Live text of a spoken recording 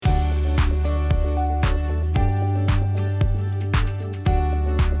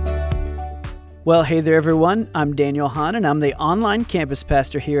Well, hey there, everyone. I'm Daniel Hahn, and I'm the online campus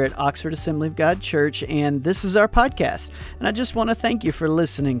pastor here at Oxford Assembly of God Church, and this is our podcast. And I just want to thank you for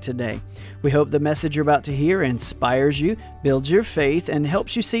listening today. We hope the message you're about to hear inspires you, builds your faith, and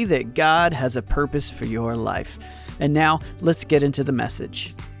helps you see that God has a purpose for your life. And now, let's get into the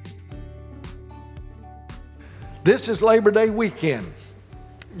message. This is Labor Day weekend.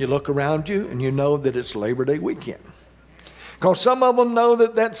 You look around you and you know that it's Labor Day weekend. Because some of them know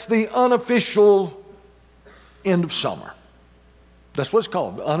that that's the unofficial end of summer. That's what it's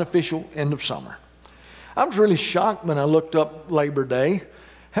called, the unofficial end of summer. I was really shocked when I looked up Labor Day.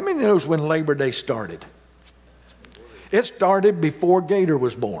 How many knows when Labor Day started? It started before Gator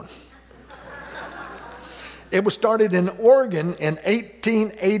was born. It was started in Oregon in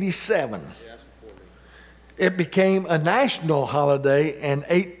 1887. It became a national holiday in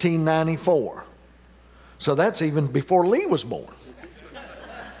 1894. So that's even before Lee was born.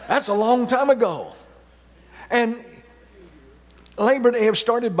 That's a long time ago. And Labor Day was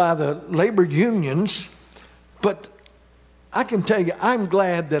started by the labor unions, but I can tell you, I'm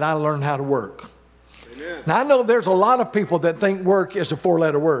glad that I learned how to work. Amen. Now, I know there's a lot of people that think work is a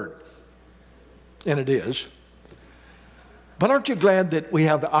four-letter word, and it is. But aren't you glad that we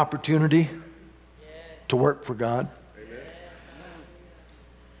have the opportunity to work for God?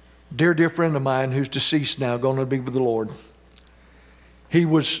 Dear friend of mine who's deceased now, going to be with the Lord. He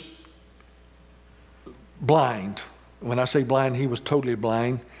was blind. When I say blind, he was totally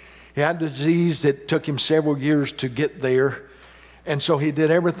blind. He had a disease that took him several years to get there. And so he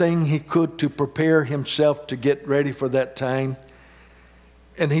did everything he could to prepare himself to get ready for that time.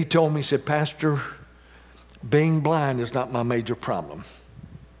 And he told me, he said, Pastor, being blind is not my major problem.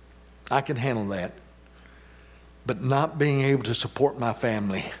 I can handle that. But not being able to support my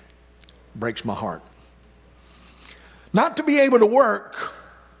family breaks my heart. Not to be able to work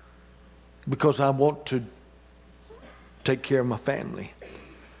because I want to take care of my family.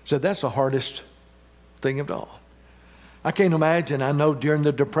 So that's the hardest thing of all. I can't imagine, I know during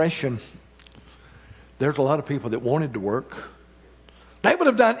the Depression, there's a lot of people that wanted to work. They would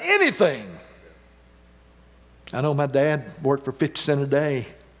have done anything. I know my dad worked for 50 cents a day.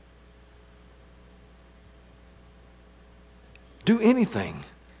 Do anything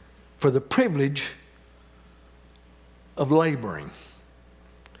for the privilege of laboring,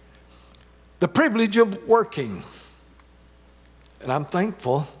 the privilege of working. And I'm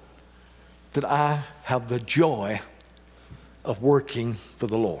thankful that I have the joy of working for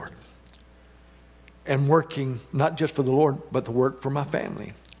the Lord. And working not just for the Lord, but to work for my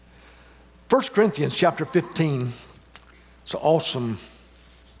family. 1 Corinthians chapter 15, it's an awesome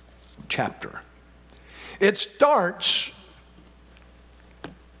chapter. It starts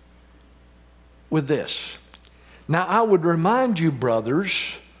with this. Now I would remind you,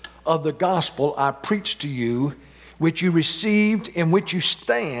 brothers, of the gospel I preached to you, which you received, in which you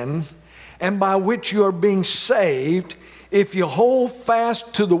stand, and by which you are being saved, if you hold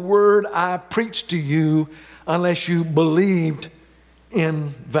fast to the word I preached to you, unless you believed in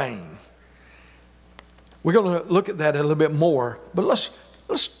vain. We're going to look at that a little bit more, but let's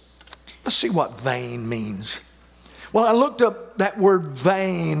see what vain means. Well, I looked up that word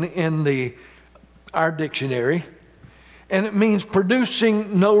vain in our dictionary, and it means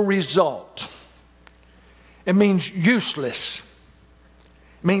producing no result. It means useless.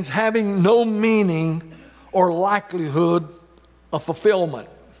 It means having no meaning or likelihood of fulfillment.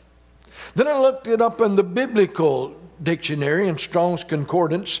 Then I looked it up in the biblical dictionary in Strong's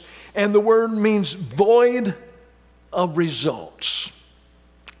Concordance, and the word means void of results,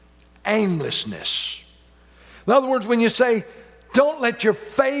 aimlessness. In other words, when you say, don't let your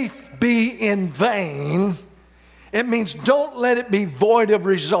faith be in vain, it means don't let it be void of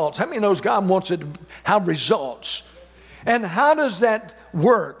results. How many knows God wants it to have results? And how does that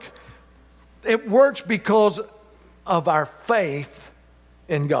work? It works because of our faith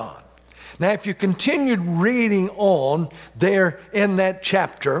in God. Now, if you continued reading on there in that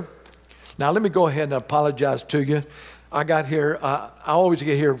chapter, now let me go ahead and apologize to you. I got here, I always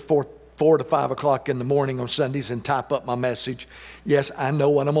get here 4 to 5 o'clock in the morning on Sundays and type up my message. Yes, I know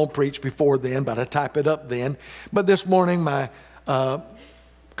what I'm going to preach before then, but I type it up then. But this morning my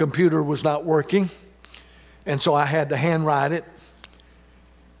computer was not working, and so I had to handwrite it.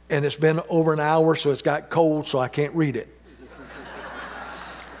 And it's been over an hour, so it's got cold, so I can't read it.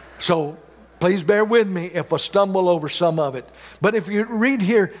 So please bear with me if I stumble over some of it. But if you read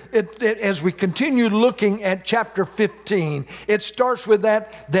here, as we continue looking at chapter 15, it starts with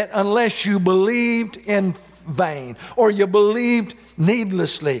that unless you believed in vain, or you believed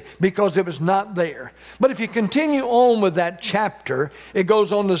needlessly because it was not there. But if you continue on with that chapter, it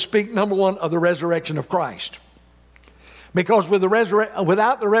goes on to speak, number one, of the resurrection of Christ. Because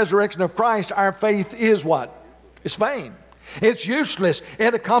without the resurrection of Christ, our faith is what? It's vain. It's useless.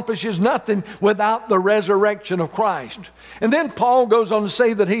 It accomplishes nothing without the resurrection of Christ. And then Paul goes on to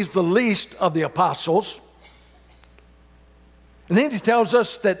say that he's the least of the apostles. And then he tells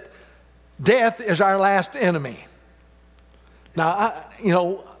us that death is our last enemy. Now,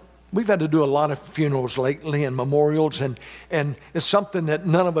 we've had to do a lot of funerals lately and memorials, and it's something that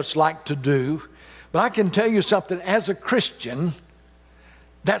none of us like to do. But I can tell you something, as a Christian,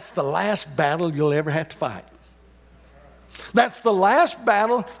 that's the last battle you'll ever have to fight. That's the last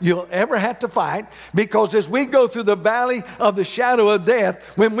battle you'll ever have to fight, because as we go through the valley of the shadow of death,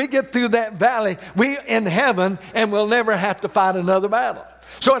 when we get through that valley, we're in heaven and we'll never have to fight another battle.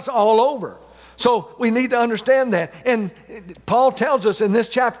 So it's all over. So we need to understand that. And Paul tells us in this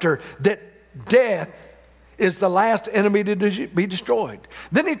chapter that death is the last enemy to be destroyed.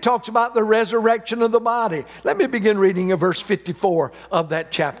 Then he talks about the resurrection of the body. Let me begin reading at verse 54 of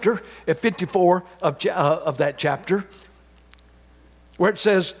that chapter, at 54 of that chapter, where it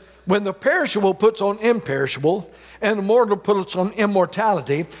says, when the perishable puts on imperishable, and the mortal puts on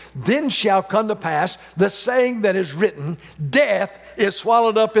immortality, then shall come to pass the saying that is written, death is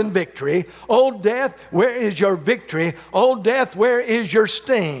swallowed up in victory. O death, where is your victory? O death, where is your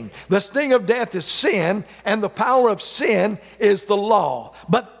sting? The sting of death is sin, and the power of sin is the law.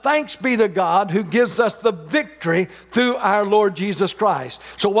 But thanks be to God who gives us the victory through our Lord Jesus Christ.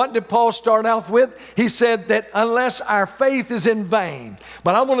 So what did Paul start off with? He said that unless our faith is in vain.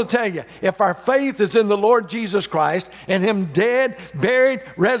 But I want to tell you, if our faith is in the Lord Jesus Christ, and Him dead, buried,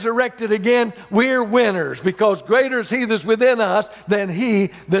 resurrected again, we're winners, because greater is He that's within us than he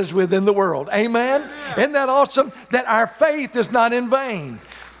that is within the world. Amen? Isn't that awesome? That our faith is not in vain.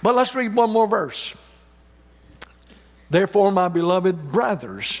 But let's read one more verse. Therefore, my beloved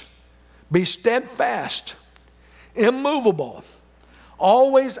brothers, be steadfast, immovable,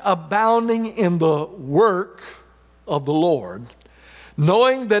 always abounding in the work of the Lord,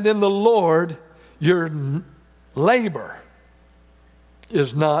 knowing that in the Lord your labor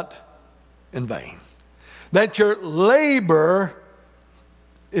is not in vain. That your labor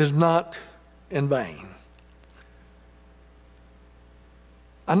is not in vain.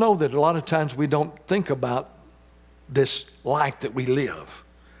 I know that a lot of times we don't think about this life that we live.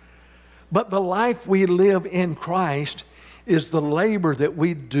 But the life we live in Christ is the labor that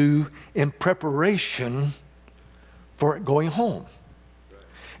we do in preparation for going home.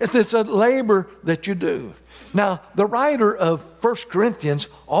 It's a labor that you do. Now, the writer of 1 Corinthians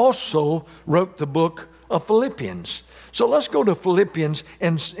also wrote the book of Philippians. So let's go to Philippians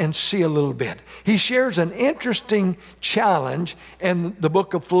and see a little bit. He shares an interesting challenge in the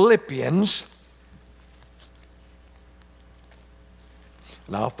book of Philippians.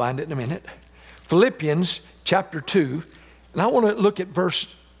 And I'll find it in a minute. Philippians chapter 2. And I want to look at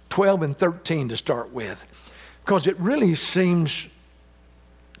verse 12 and 13 to start with, because it really seems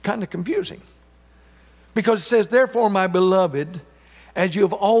kind of confusing. Because it says, therefore, my beloved, as you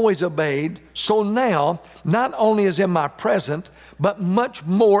have always obeyed, so now, not only as in my present, but much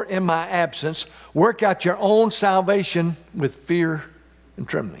more in my absence, work out your own salvation with fear and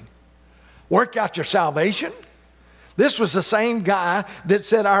trembling. Work out your salvation? This was the same guy that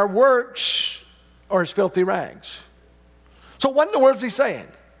said our works are as filthy rags. So what in the world is he saying?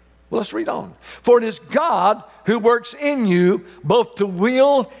 Well, let's read on. For it is God who works in you both to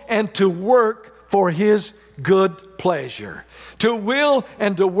will and to work for His good pleasure. To will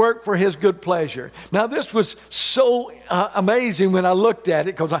and to work for His good pleasure. Now, this was so amazing when I looked at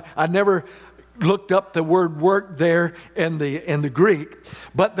it, because I never looked up the word work there in the Greek.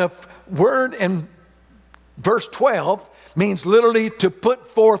 But the word in verse 12 means literally to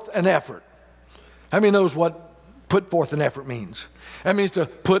put forth an effort. How many knows what put forth an effort means? That means to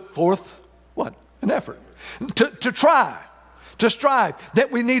put forth what? An effort. To try. To strive.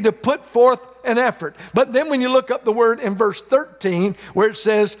 That we need to put forth an effort. But then when you look up the word in verse 13, where it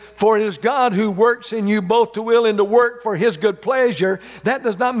says, for it is God who works in you both to will and to work for His good pleasure, that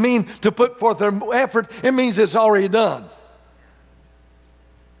does not mean to put forth an effort. It means it's already done.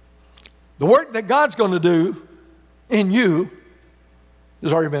 The work that God's going to do in you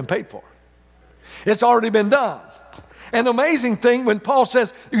has already been paid for. It's already been done. An amazing thing, when Paul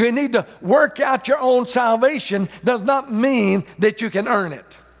says you need to work out your own salvation, does not mean that you can earn it.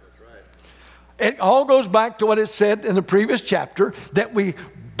 That's right. It all goes back to what it said in the previous chapter, that we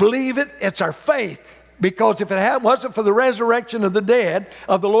believe it, it's our faith. Because if it wasn't for the resurrection of the dead,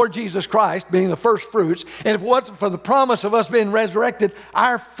 of the Lord Jesus Christ being the first fruits, and if it wasn't for the promise of us being resurrected,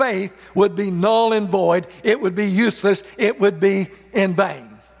 our faith would be null and void. It would be useless. It would be in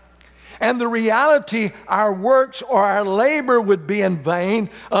vain. And the reality, our works or our labor would be in vain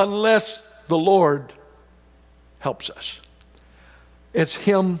unless the Lord helps us. It's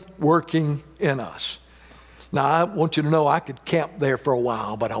Him working in us. Now, I want you to know I could camp there for a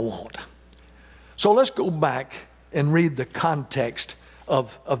while, but I won't. So let's go back and read the context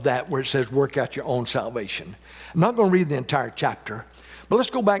of that where it says work out your own salvation. I'm not going to read the entire chapter, but let's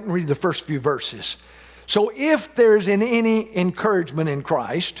go back and read the first few verses. So if there's any encouragement in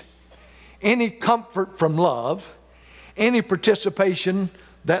Christ, any comfort from love, any participation,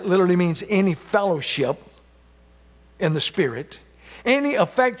 that literally means any fellowship in the Spirit, any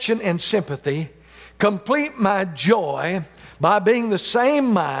affection and sympathy, complete my joy by being the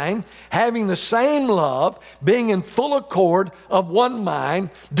same mind, having the same love, being in full accord of one mind.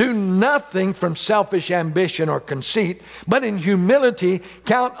 Do nothing from selfish ambition or conceit, but in humility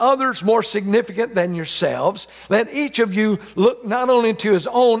count others more significant than yourselves. Let each of you look not only to his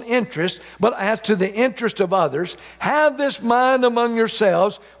own interest, but as to the interest of others. Have this mind among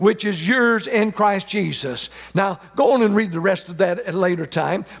yourselves, which is yours in Christ Jesus. Now, go on and read the rest of that at a later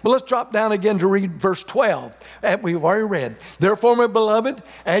time, but let's drop down again to read verse 12 that we've already read. Therefore, my beloved,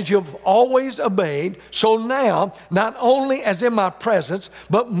 as you've always obeyed, so now, not only as in my presence,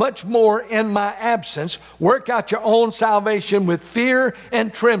 but much more in my absence, work out your own salvation with fear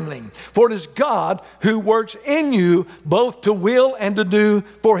and trembling. For it is God who works in you both to will and to do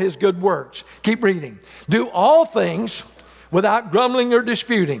for his good works. Keep reading. Do all things without grumbling or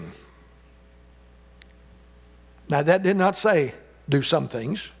disputing. Now, that did not say do some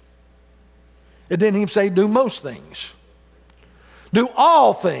things. It didn't even say do most things. Do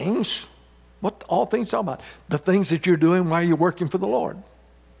all things. What all things talking about? The things that you're doing while you're working for the Lord.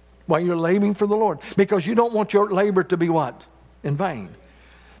 While you're laboring for the Lord. Because you don't want your labor to be what? In vain.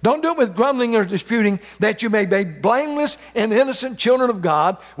 Don't do it with grumbling or disputing, that you may be blameless and innocent children of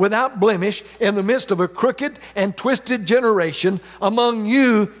God, without blemish, in the midst of a crooked and twisted generation. Among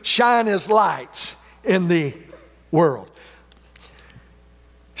you shine as lights in the world.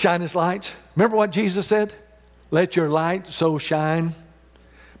 Shine as lights. Remember what Jesus said? Let your light so shine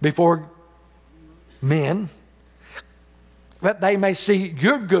before men that they may see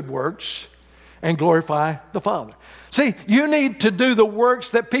your good works and glorify the Father. See, you need to do the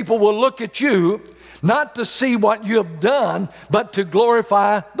works that people will look at you, not to see what you have done, but to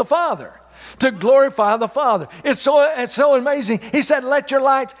glorify the Father. To glorify the Father. It's so amazing. He said, let your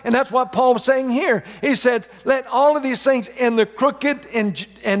light, and that's what Paul was saying here. He said, let all of these things in the crooked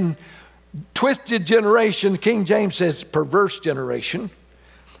and twisted generation, King James says perverse generation.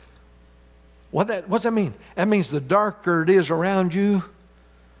 What's that mean? That means the darker it is around you,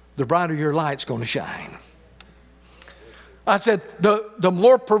 the brighter your light's going to shine. I said, the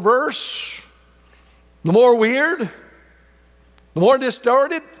more perverse, the more weird, the more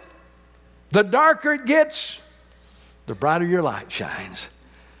distorted, the darker it gets, the brighter your light shines.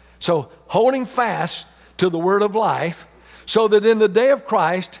 So holding fast to the word of life, so that in the day of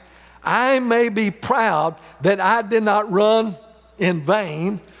Christ, I may be proud that I did not run in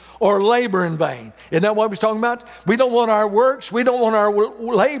vain or labor in vain. Isn't that what we're talking about? We don't want our works, we don't want our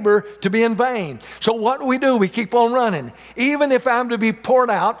labor to be in vain. So what do? We keep on running. Even if I'm to be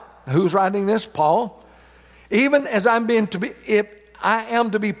poured out, who's writing this? Paul. Even as if I am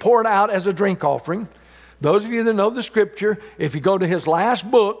to be poured out as a drink offering. Those of you that know the scripture, if you go to his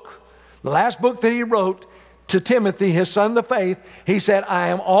last book, the last book that he wrote to Timothy, his son of the faith, he said, I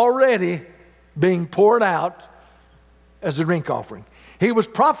am already being poured out as a drink offering. He was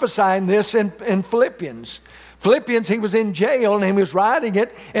prophesying this in Philippians. Philippians, he was in jail and he was writing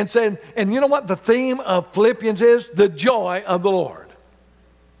it and said, and you know what the theme of Philippians is? The joy of the Lord.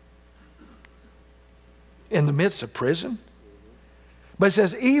 In the midst of prison. But it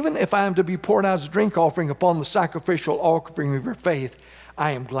says, even if I am to be poured out as a drink offering upon the sacrificial offering of your faith,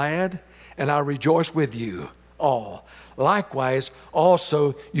 I am glad and I rejoice with you all. Likewise,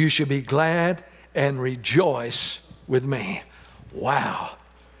 also you should be glad and rejoice with me. Wow.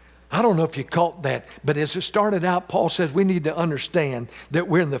 I don't know if you caught that, but as it started out, Paul says we need to understand that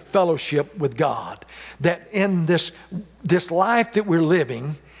we're in the fellowship with God. That in this life that we're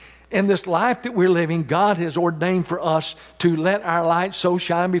living, God has ordained for us to let our light so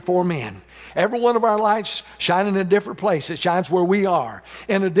shine before men. Every one of our lights shine in a different place. It shines where we are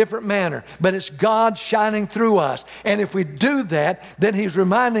in a different manner, but it's God shining through us. And if we do that, then he's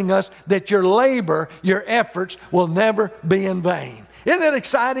reminding us that your labor, your efforts will never be in vain. Isn't it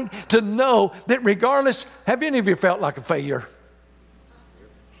exciting to know that regardless, have any of you felt like a failure?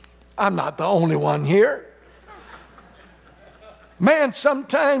 I'm not the only one here. Man,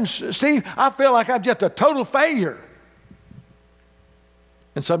 sometimes, Steve, I feel like I'm just a total failure.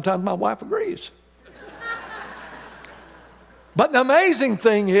 And sometimes my wife agrees. But the amazing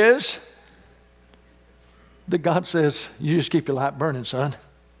thing is that God says, you just keep your light burning, son.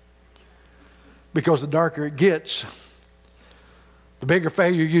 Because the darker it gets, the bigger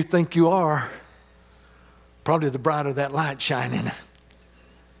failure you think you are, probably the brighter that light shining.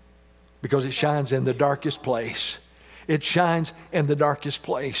 Because it shines in the darkest place. It shines in the darkest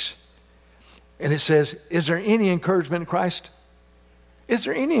place. And it says, is there any encouragement in Christ? Is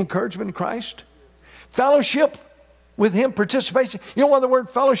there any encouragement in Christ? Fellowship with Him, participation. You know what the word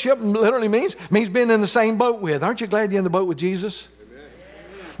fellowship literally means? It means being in the same boat with. Aren't you glad you're in the boat with Jesus? Amen.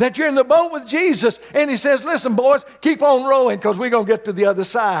 That you're in the boat with Jesus. And He says, listen, boys, keep on rowing because we're going to get to the other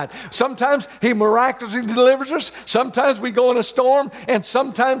side. Sometimes He miraculously delivers us. Sometimes we go in a storm. And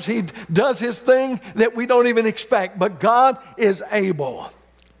sometimes He does His thing that we don't even expect. But God is able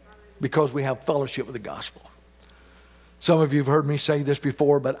because we have fellowship with the gospel. Some of you have heard me say this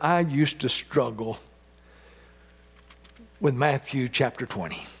before, but I used to struggle with Matthew chapter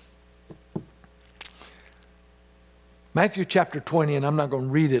 20. Matthew chapter 20, and I'm not going to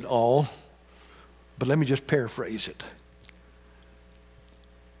read it all, but let me just paraphrase it.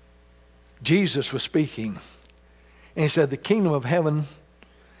 Jesus was speaking, and He said, the kingdom of heaven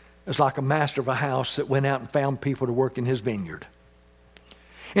is like a master of a house that went out and found people to work in his vineyard.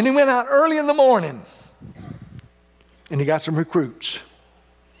 And he went out early in the morning, and he got some recruits.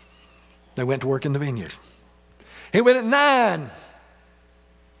 They went to work in the vineyard. He went at 9.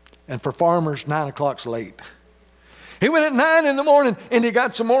 And for farmers, 9 o'clock's late. He went at 9 in the morning and he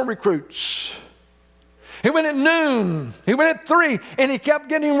got some more recruits. He went at noon. He went at 3 and he kept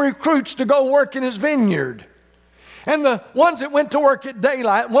getting recruits to go work in his vineyard. And the ones that went to work at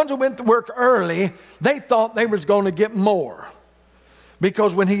daylight, ones that went to work early, they thought they was going to get more.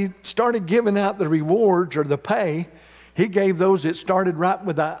 Because when he started giving out the rewards or the pay, He gave those that started right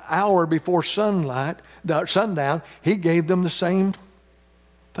with an hour before sundown, He gave them the same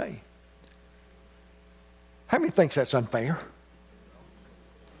pay. How many thinks that's unfair?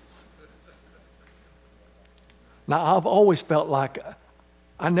 Now, I've always felt like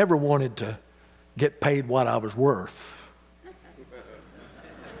I never wanted to get paid what I was worth.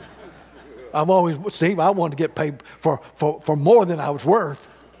 Steve, I wanted to get paid for more than I was worth.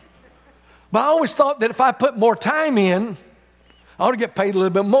 But I always thought that if I put more time in, I ought to get paid a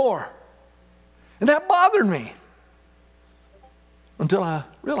little bit more. And that bothered me until I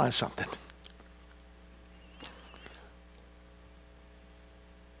realized something.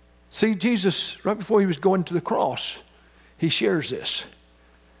 See, Jesus, right before He was going to the cross, He shares this.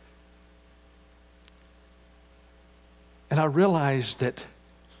 And I realized that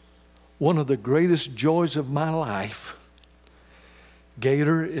one of the greatest joys of my life,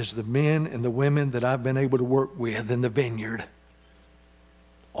 Gator, is the men and the women that I've been able to work with in the vineyard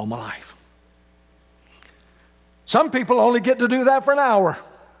all my life. Some people only get to do that for an hour.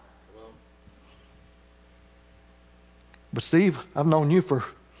 But Steve, I've known you for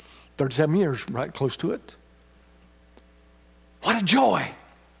 37 years, right close to it. What a joy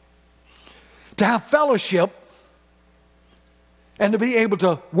to have fellowship and to be able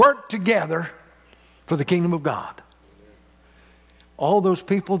to work together for the kingdom of God. All those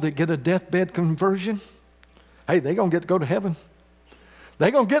people that get a deathbed conversion, hey, they're going to get to go to heaven.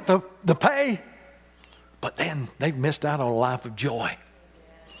 They're going to get the pay, but then they've missed out on a life of joy.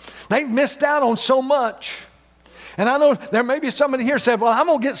 They've missed out on so much. And I know there may be somebody here said, well, I'm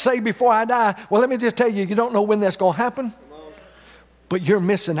going to get saved before I die. Well, let me just tell you, you don't know when that's going to happen. But you're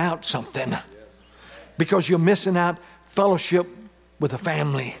missing out something. Because you're missing out fellowship with a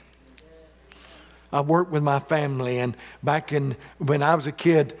family. I worked with my family, and back when I was a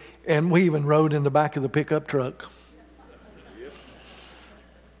kid, and we even rode in the back of the pickup truck.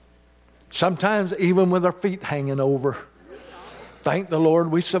 Sometimes even with our feet hanging over. Thank the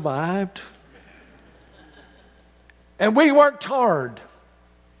Lord we survived. And we worked hard.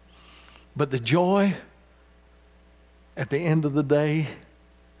 But the joy at the end of the day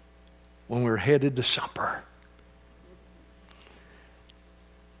when we were headed to supper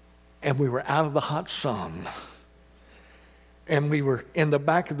and we were out of the hot sun and we were in the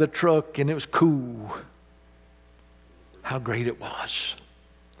back of the truck and it was cool, how great it was.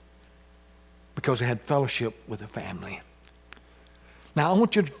 Because I had fellowship with the family. Now I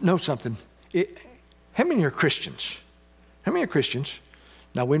want you to know something. How many are Christians? How many are Christians?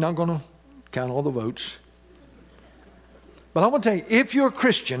 Now we're not going to count all the votes. But I want to tell you, if you're a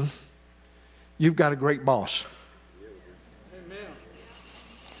Christian, you've got a great boss. Amen.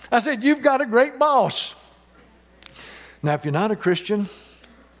 I said, you've got a great boss. Now, if you're not a Christian,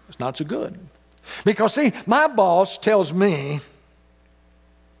 it's not so good. Because, see, my boss tells me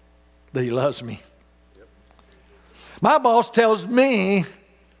that he loves me. My boss tells me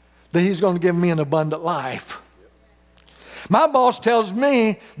that he's going to give me an abundant life. My boss tells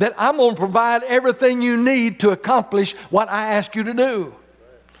me that I'm going to provide everything you need to accomplish what I ask you to do.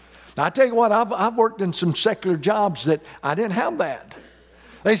 Now, I tell you what, I've worked in some secular jobs that I didn't have that.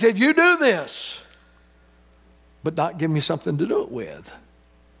 They said, you do this, but not give me something to do it with.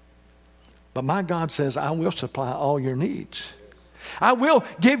 But my God says, I will supply all your needs. I will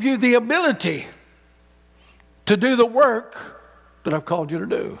give you the ability to do the work that I've called you to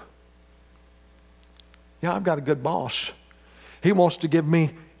do. Yeah, I've got a good boss. He wants to give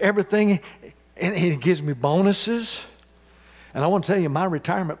me everything, and he gives me bonuses. And I want to tell you, my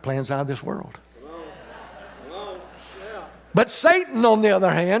retirement plan's out of this world. But Satan, on the other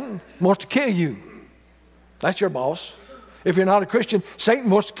hand, wants to kill you. That's your boss. If you're not a Christian, Satan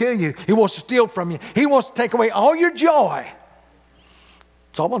wants to kill you. He wants to steal from you. He wants to take away all your joy.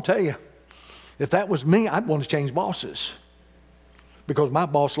 So I'm going to tell you, if that was me, I'd want to change bosses because my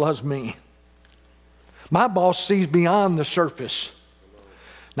boss loves me. My boss sees beyond the surface.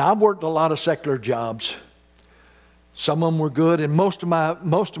 Now, I've worked a lot of secular jobs. Some of them were good, and most of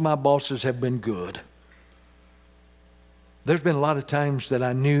my bosses have been good. There's been a lot of times that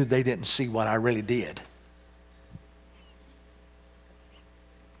I knew they didn't see what I really did.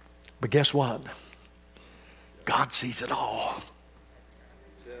 But guess what? God sees it all.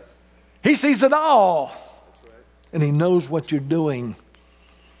 He sees it all. And he knows what you're doing.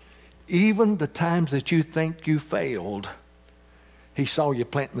 Even the times that you think you failed, he saw you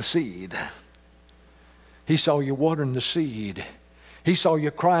planting the seed. He saw you watering the seed. He saw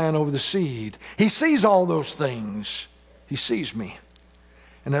you crying over the seed. He sees all those things. He sees me.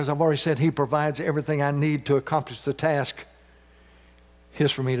 And as I've already said, he provides everything I need to accomplish the task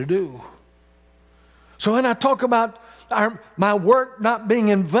his for me to do. So when I talk about my work not being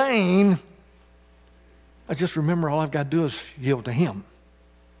in vain, I just remember all I've got to do is yield to him.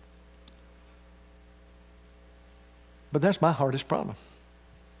 But that's my hardest problem.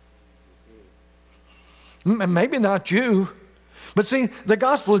 Maybe not you. But see, the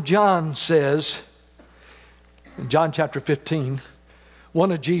Gospel of John says, in John chapter 15,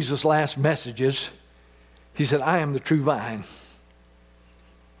 one of Jesus' last messages, he said, I am the true vine,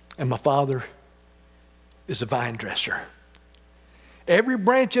 and my Father is a vine dresser. Every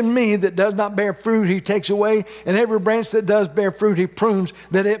branch in me that does not bear fruit, he takes away, and every branch that does bear fruit, he prunes,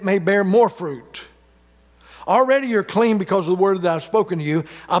 that it may bear more fruit. Already you're clean because of the word that I've spoken to you.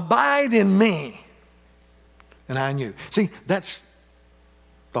 Abide in me, and I in you. See, that's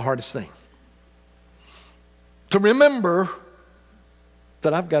the hardest thing. To remember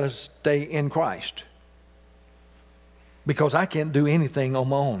that I've got to stay in Christ because I can't do anything on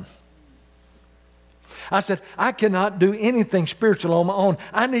my own. I said, I cannot do anything spiritual on my own.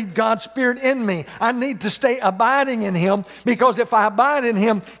 I need God's Spirit in me. I need to stay abiding in him because if I abide in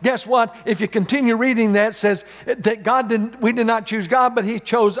him, guess what? If you continue reading that, it says that we did not choose God, but he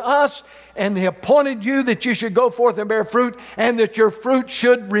chose us and he appointed you that you should go forth and bear fruit and that your fruit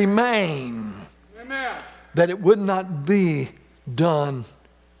should remain. Amen. That it would not be done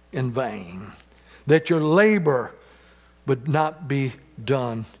in vain. That your labor would not be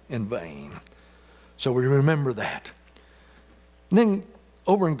done in vain. So we remember that. And then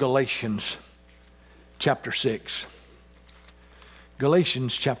over in Galatians chapter 6.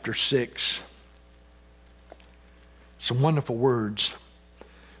 Galatians chapter 6. Some wonderful words.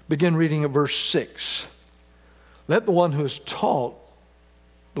 Begin reading at verse 6. Let the one who is taught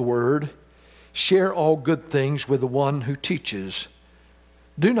the word share all good things with the one who teaches.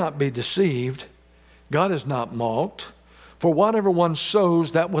 Do not be deceived. God is not mocked. For whatever one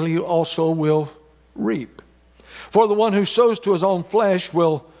sows, that he also will reap. For the one who sows to his own flesh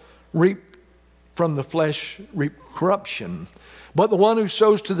will reap from the flesh reap corruption. But the one who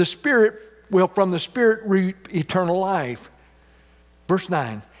sows to the Spirit will from the Spirit reap eternal life. Verse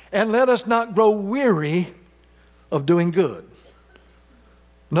 9. And let us not grow weary of doing good.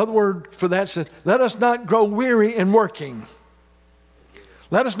 Another word for that says, let us not grow weary in working.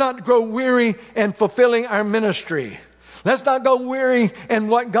 Let us not grow weary in fulfilling our ministry. Let's not go weary in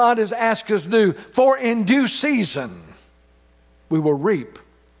what God has asked us to do. For in due season we will reap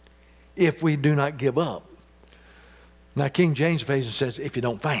if we do not give up. Now King James Version says, if you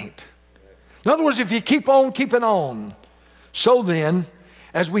don't faint. In other words, if you keep on keeping on. So then,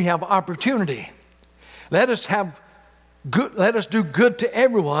 as we have opportunity, let us have good, let us do good to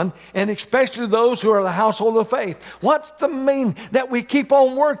everyone, and especially those who are the household of faith. What's the mean? That we keep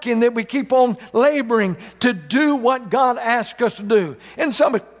on working, that we keep on laboring to do what God asks us to do. And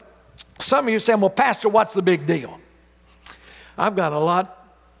some of you are saying, well, Pastor, what's the big deal? I've got a lot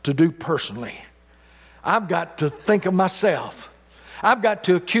to do personally. I've got to think of myself. I've got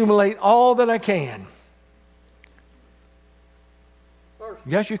to accumulate all that I can.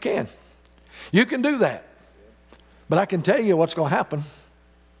 Yes, you can. You can do that. But I can tell you what's going to happen.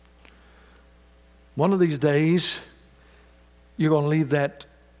 One of these days, you're going to leave that,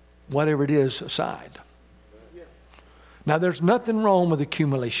 whatever it is, aside. Now, there's nothing wrong with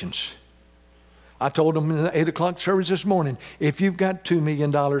accumulations. I told them in the 8 o'clock service this morning, if you've got $2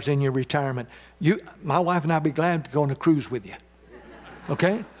 million in your retirement, my wife and I will be glad to go on a cruise with you.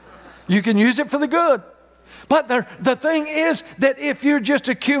 Okay? You can use it for the good. But the thing is that if you're just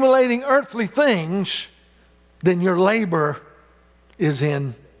accumulating earthly things, then your labor is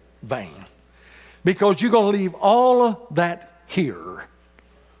in vain. Because you're going to leave all of that here.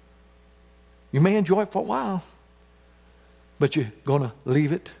 You may enjoy it for a while, but you're going to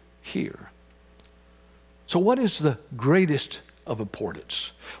leave it here. So what is the greatest of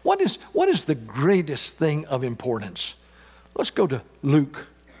importance? What is the greatest thing of importance? Let's go to Luke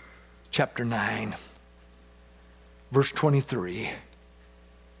chapter 9, verse 23.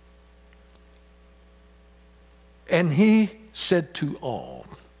 And he said to all,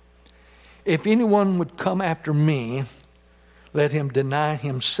 if anyone would come after me, let him deny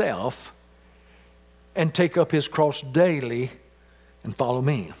himself and take up his cross daily and follow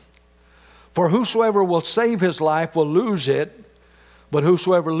me. For whosoever will save his life will lose it, but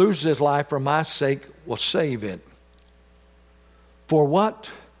whosoever loses his life for my sake will save it. For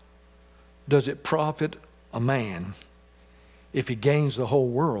what does it profit a man if he gains the whole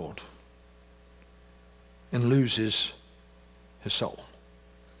world and loses his soul?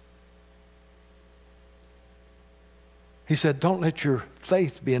 He said, don't let your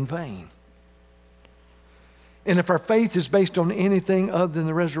faith be in vain. And if our faith is based on anything other than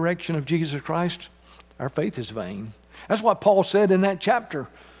the resurrection of Jesus Christ, our faith is vain. That's what Paul said in that chapter.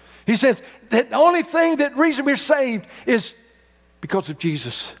 He says that the only thing, that reason we're saved is because of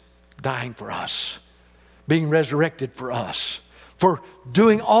Jesus dying for us, being resurrected for us, for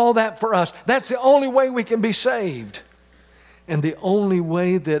doing all that for us. That's the only way we can be saved. And the only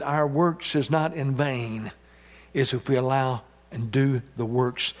way that our works is not in vain is if we allow and do the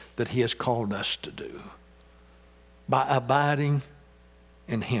works that he has called us to do, by abiding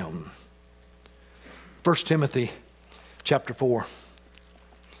in him. 1 Timothy chapter 4.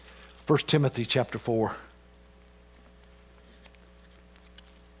 1 Timothy chapter 4.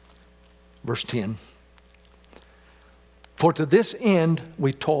 Verse 10. For to this end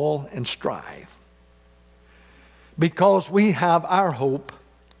we toil and strive, because we have our hope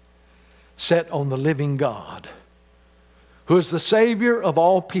set on the living God, who is the Savior of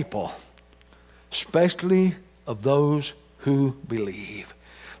all people, especially of those who believe.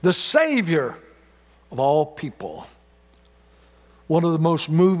 The Savior of all people. One of the most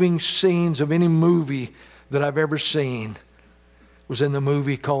moving scenes of any movie that I've ever seen was in the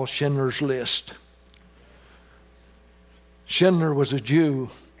movie called Schindler's List. Schindler was a Jew,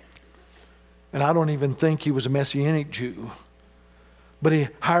 and I don't even think he was a Messianic Jew, but he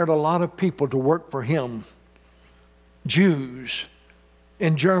hired a lot of people to work for him, Jews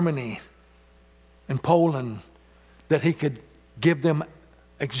in Germany and Poland, that he could give them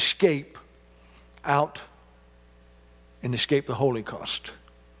escape out and escape the Holocaust.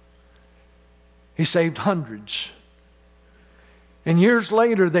 He saved hundreds. And years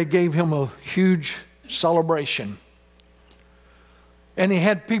later, they gave him a huge celebration. And he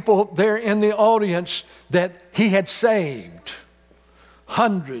had people there in the audience that he had saved.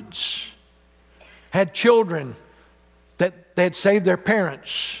 Hundreds. Had children that they had saved their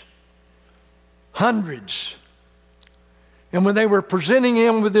parents. Hundreds. And when they were presenting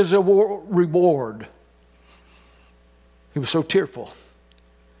him with his reward, he was so tearful.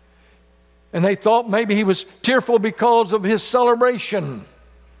 And they thought maybe he was tearful because of his celebration.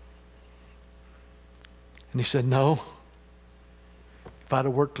 And he said, no. If I'd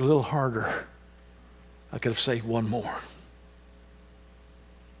have worked a little harder, I could have saved one more.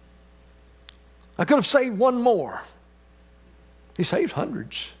 I could have saved one more. He saved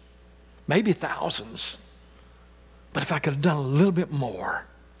hundreds, maybe thousands. But if I could have done a little bit more.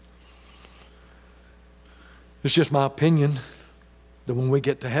 It's just my opinion that when we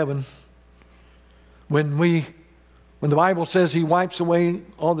get to heaven, when the Bible says he wipes away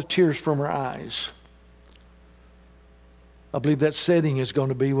all the tears from our eyes, I believe that setting is going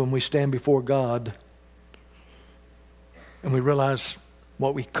to be when we stand before God and we realize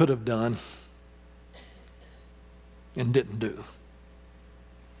what we could have done and didn't do.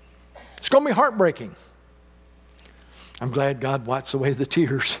 It's going to be heartbreaking. I'm glad God wipes away the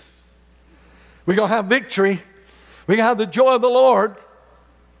tears. We're going to have victory. We're going to have the joy of the Lord.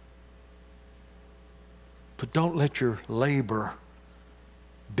 But don't let your labor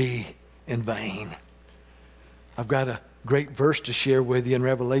be in vain. I've got a great verse to share with you in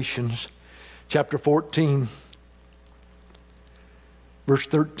Revelations chapter 14, verse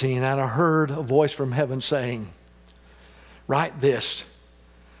 13. And I heard a voice from heaven saying, write this,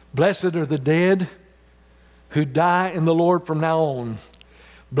 blessed are the dead who die in the Lord from now on.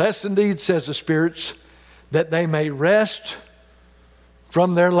 Blessed indeed, says the spirits, that they may rest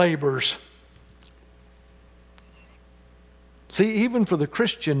from their labors. See, even for the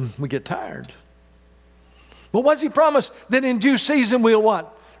Christian, we get tired. But what's he promised? That in due season we'll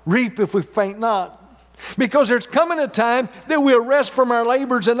what? Reap if we faint not. Because there's coming a time that we'll rest from our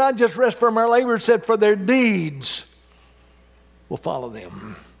labors, and not just rest from our labors, said for their deeds will follow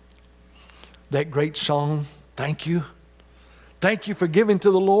them. That great song, thank you. Thank you for giving to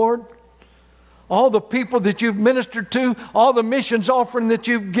the Lord. All the people that you've ministered to, all the missions offering that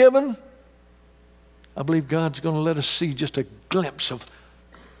you've given. I believe God's going to let us see just a glimpse of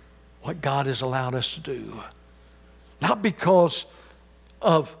what God has allowed us to do. Not because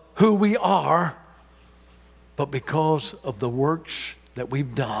of who we are, but because of the works that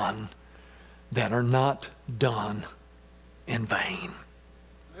we've done that are not done in vain.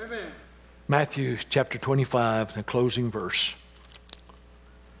 Amen. Matthew chapter 25, the closing verse.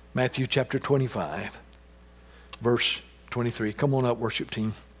 Matthew chapter 25, verse 23. Come on up, worship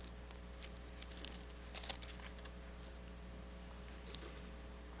team.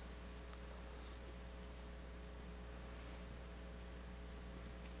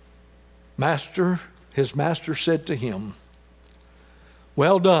 His master said to him,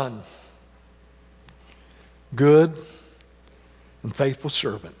 well done, good and faithful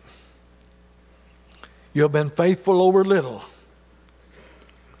servant. You have been faithful over little.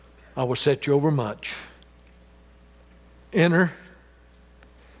 I will set you over much. Enter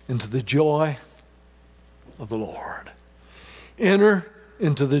into the joy of the Lord. Enter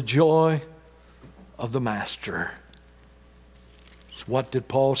into the joy of the Master. So what did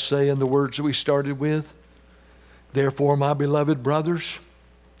Paul say in the words that we started with? Therefore, my beloved brothers,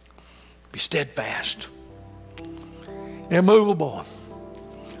 be steadfast, immovable,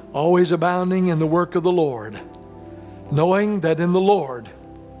 always abounding in the work of the Lord, knowing that in the Lord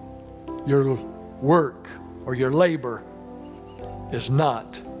your work or your labor is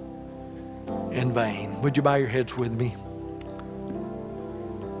not in vain. Would you bow your heads with me?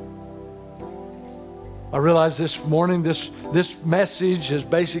 I realize this morning this message is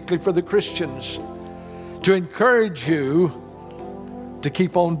basically for the Christians to encourage you to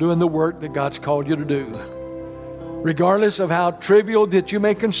keep on doing the work that God's called you to do. Regardless of how trivial that you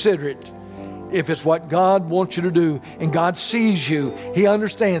may consider it, if it's what God wants you to do and God sees you, He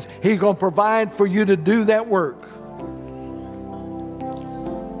understands. He's going to provide for you to do that work.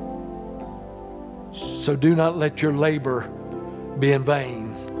 So do not let your labor be in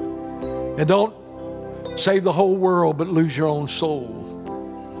vain. And don't save the whole world but lose your own soul.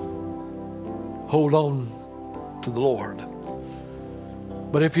 Hold on to the Lord.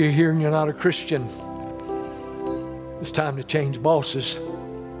 But if you're here and you're not a Christian, it's time to change bosses.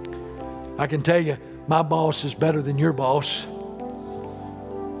 I can tell you, my boss is better than your boss.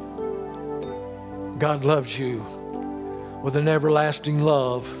 God loves you with an everlasting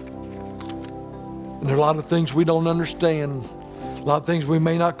love. And there are a lot of things we don't understand, a lot of things we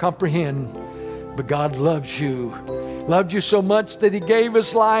may not comprehend, but God loves you. Loved you so much that He gave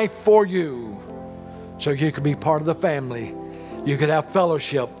His life for you so you could be part of the family. You could have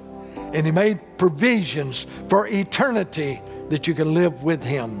fellowship. And He made provisions for eternity that you can live with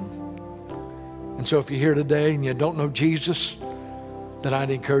Him. And so if you're here today and you don't know Jesus, then I'd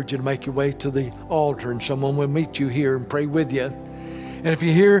encourage you to make your way to the altar and someone will meet you here and pray with you. And if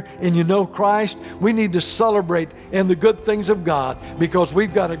you're here and you know Christ, we need to celebrate in the good things of God because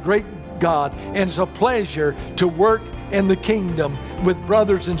we've got a great God, and it's a pleasure to work in the kingdom with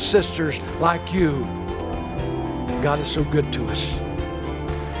brothers and sisters like you. God is so good to us.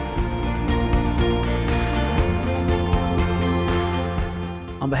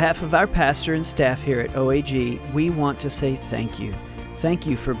 On behalf of our pastor and staff here at OAG, we want to say thank you. Thank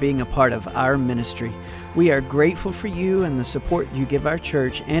you for being a part of our ministry. We are grateful for you and the support you give our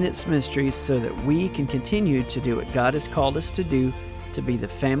church and its ministries so that we can continue to do what God has called us to do, to be the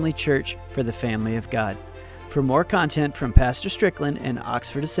family church for the family of God. For more content from Pastor Strickland and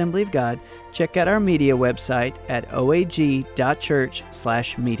Oxford Assembly of God, check out our media website at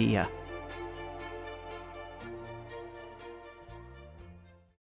oag.church/media.